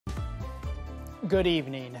Good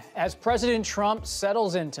evening. As President Trump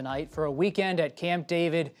settles in tonight for a weekend at Camp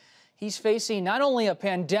David, he's facing not only a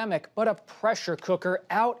pandemic, but a pressure cooker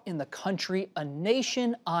out in the country, a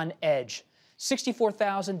nation on edge.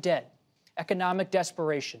 64,000 dead, economic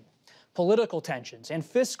desperation, political tensions, and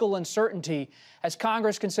fiscal uncertainty as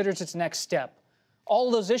Congress considers its next step. All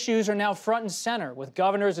of those issues are now front and center, with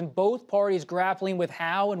governors in both parties grappling with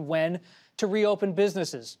how and when to reopen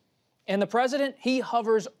businesses. And the president, he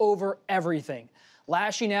hovers over everything,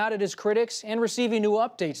 lashing out at his critics and receiving new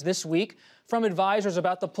updates this week from advisors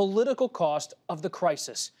about the political cost of the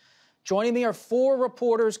crisis. Joining me are four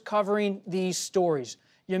reporters covering these stories.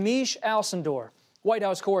 Yamiche Alcindor, White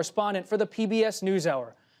House correspondent for the PBS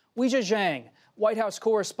NewsHour. Weijia Jiang, White House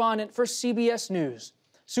correspondent for CBS News.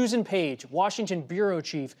 Susan Page, Washington bureau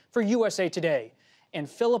chief for USA Today. And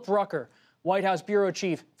Philip Rucker, White House bureau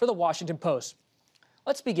chief for the Washington Post.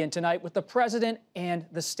 Let's begin tonight with the president and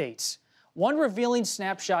the states. One revealing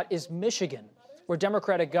snapshot is Michigan, where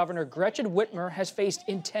Democratic Governor Gretchen Whitmer has faced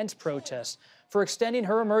intense protests for extending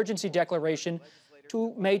her emergency declaration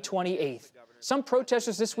to May 28th. Some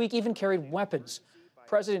protesters this week even carried weapons.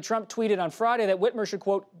 President Trump tweeted on Friday that Whitmer should,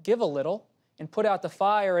 quote, give a little and put out the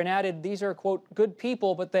fire, and added these are, quote, good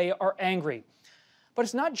people, but they are angry. But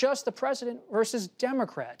it's not just the president versus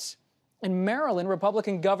Democrats. In Maryland,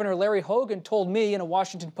 Republican Governor Larry Hogan told me in a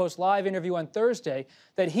Washington Post Live interview on Thursday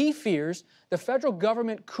that he fears the federal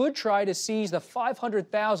government could try to seize the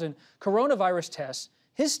 500,000 coronavirus tests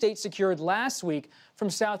his state secured last week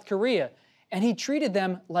from South Korea, and he treated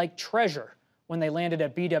them like treasure when they landed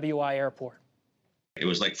at BWI Airport. It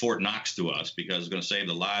was like Fort Knox to us because it was going to save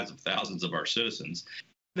the lives of thousands of our citizens.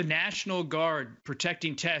 The National Guard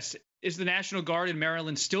protecting tests. Is the National Guard in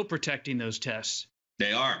Maryland still protecting those tests?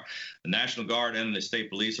 They are. The National Guard and the state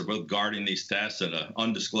police are both guarding these tests at an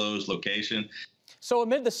undisclosed location. So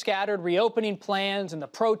amid the scattered reopening plans and the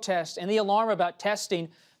protests and the alarm about testing,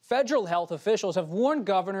 federal health officials have warned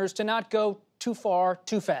governors to not go too far,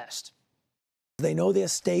 too fast. They know their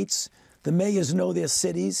states. The mayors know their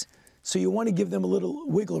cities. So you want to give them a little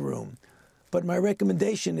wiggle room. But my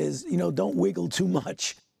recommendation is, don't wiggle too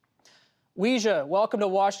much. Weijia, welcome to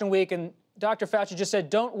Washington Week. And Dr. Fauci just said,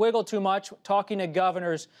 don't wiggle too much, talking to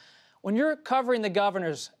governors. When you're covering the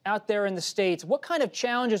governors out there in the states, what kind of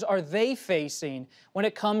challenges are they facing when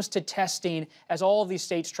it comes to testing as all of these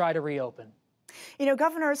states try to reopen?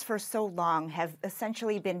 Governors for so long have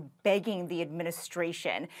essentially been begging the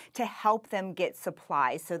administration to help them get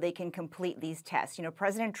supplies so they can complete these tests.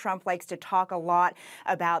 President Trump likes to talk a lot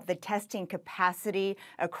about the testing capacity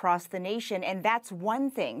across the nation, and that's one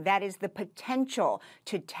thing. That is the potential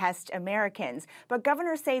to test Americans. But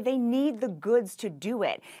governors say they need the goods to do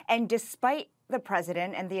it. And despite the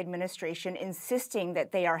president and the administration insisting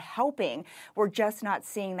that they are helping, we're just not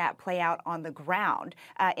seeing that play out on the ground.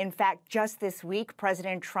 In fact, just this week,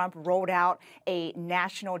 President Trump rolled out a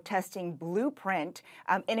national testing blueprint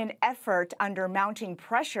in an effort under mounting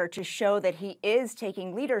pressure to show that he is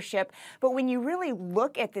taking leadership. But when you really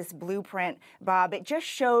look at this blueprint, Bob, it just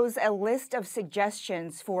shows a list of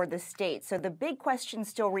suggestions for the states. So the big question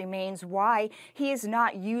still remains why he is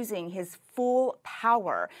not using his full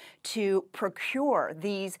power to procure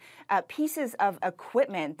these pieces of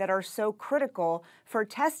equipment that are so critical for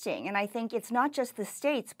testing. And I think it's not just the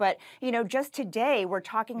states, but, just today we're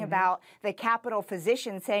talking about the Capitol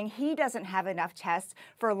physician saying he doesn't have enough tests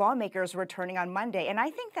for lawmakers returning on Monday. And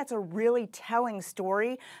I think that's a really telling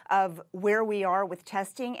story of where we are with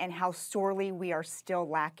testing and how sorely we are still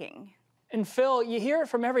lacking. And Phil, you hear it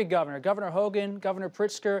from every governor, Governor Hogan, Governor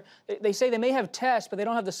Pritzker. They say they may have tests, but they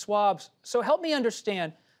don't have the swabs. So help me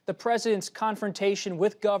understand the president's confrontation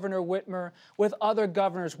with Governor Whitmer, with other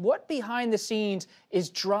governors. What behind the scenes is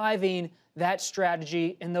driving that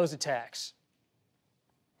strategy and those attacks?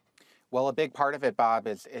 Well, a big part of it, Bob,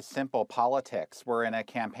 is simple politics. We're in a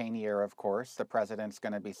campaign year, of course. The president's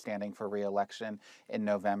going to be standing for re-election in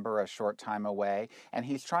November, a short time away. And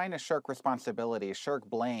he's trying to shirk responsibility, shirk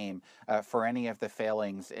blame for any of the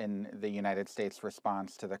failings in the United States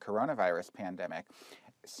response to the coronavirus pandemic.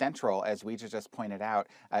 Central, as we just pointed out,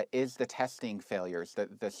 is the testing failures,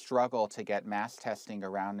 the struggle to get mass testing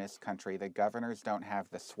around this country. The governors don't have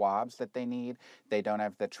the swabs that they need. They don't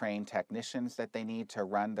have the trained technicians that they need to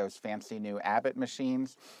run those fancy new Abbott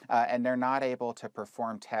machines, and they're not able to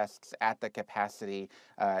perform tests at the capacity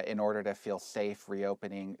in order to feel safe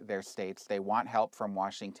reopening their states. They want help from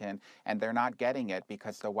Washington, and they're not getting it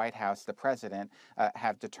because the White House, the president,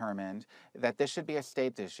 have determined that this should be a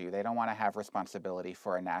state issue. They don't want to have responsibility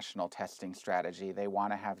for a national testing strategy. They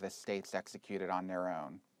want to have the states executed on their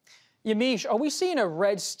own. Yamiche, are we seeing a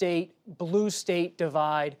red state, blue state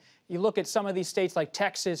divide? You look at some of these states like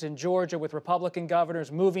Texas and Georgia with Republican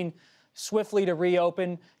governors moving swiftly to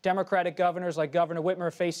reopen, Democratic governors like Governor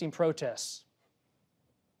Whitmer facing protests.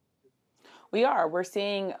 We are. We're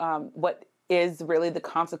seeing what is really the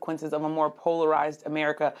consequences of a more polarized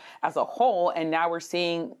America as a whole. And now we're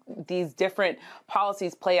seeing these different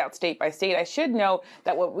policies play out state by state. I should note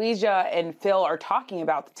that what Weijia and Phil are talking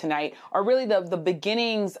about tonight are really the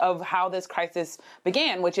beginnings of how this crisis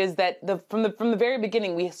began, which is that from the very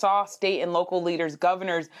beginning, we saw state and local leaders,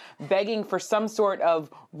 governors begging for some sort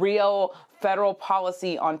of real federal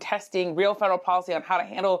policy on testing, real federal policy on how to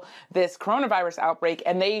handle this coronavirus outbreak.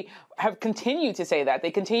 And they have continued to say that. They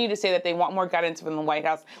continue to say that they want more guidance from the White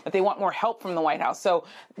House, that they want more help from the White House. So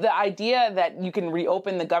the idea that you can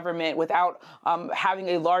reopen the government without having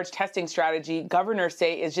a large testing strategy, governors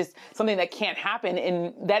say, is just something that can't happen.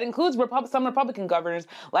 And that includes some Republican governors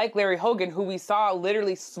like Larry Hogan, who we saw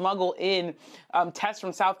literally smuggle in tests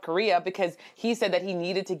from South Korea because he said that he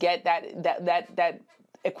needed to get that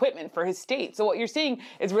equipment for his state. So what you're seeing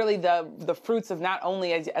is really the fruits of not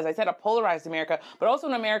only, as I said, a polarized America, but also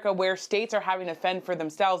an America where states are having to fend for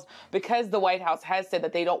themselves because the White House has said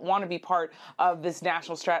that they don't want to be part of this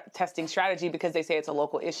national testing strategy because they say it's a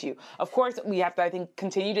local issue. Of course, we have to, I think,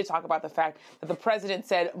 continue to talk about the fact that the president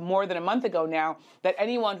said more than a month ago now that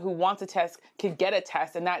anyone who wants a test could get a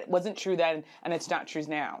test, and that wasn't true then, and it's not true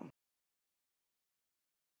now.